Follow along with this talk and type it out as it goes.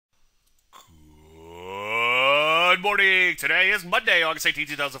Good morning. Today is Monday, August 18,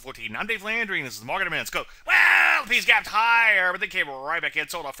 2014. I'm Dave Landry, and this is the Market Minutes. Go. Well, the P's gapped higher, but they came right back in,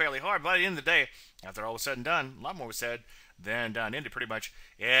 sold off fairly hard. But by the end of the day, after all was said and done, a lot more was said than done. Ended pretty much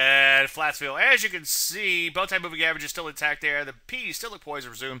in Flatsville. As you can see, bow tie moving average is still intact there. The P's still look poised to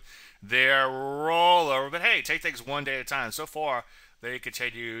resume their rollover. But hey, take things one day at a time. So far, they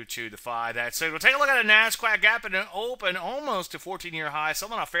continue to defy that signal. Take a look at a NASDAQ gap and an open almost to 14-year high,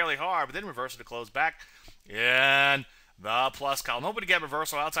 selling off fairly hard, but then reversed to close back in the plus column. Hoping to get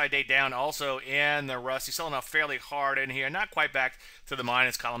reversal outside date down also in the Rusty, selling off fairly hard in here. Not quite back to the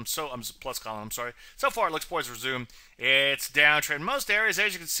minus column, plus column, I'm sorry. So far, it looks poised to resume its downtrend. Most areas,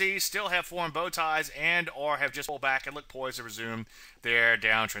 as you can see, still have formed bow ties and or have just pulled back and look poised to resume their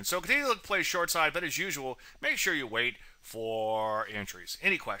downtrend. So continue to look play short side, but as usual, make sure you wait for entries.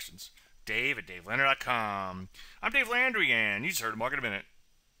 Any questions? Dave at DaveLandry.com. I'm Dave Landry, and you just heard a Market Minute.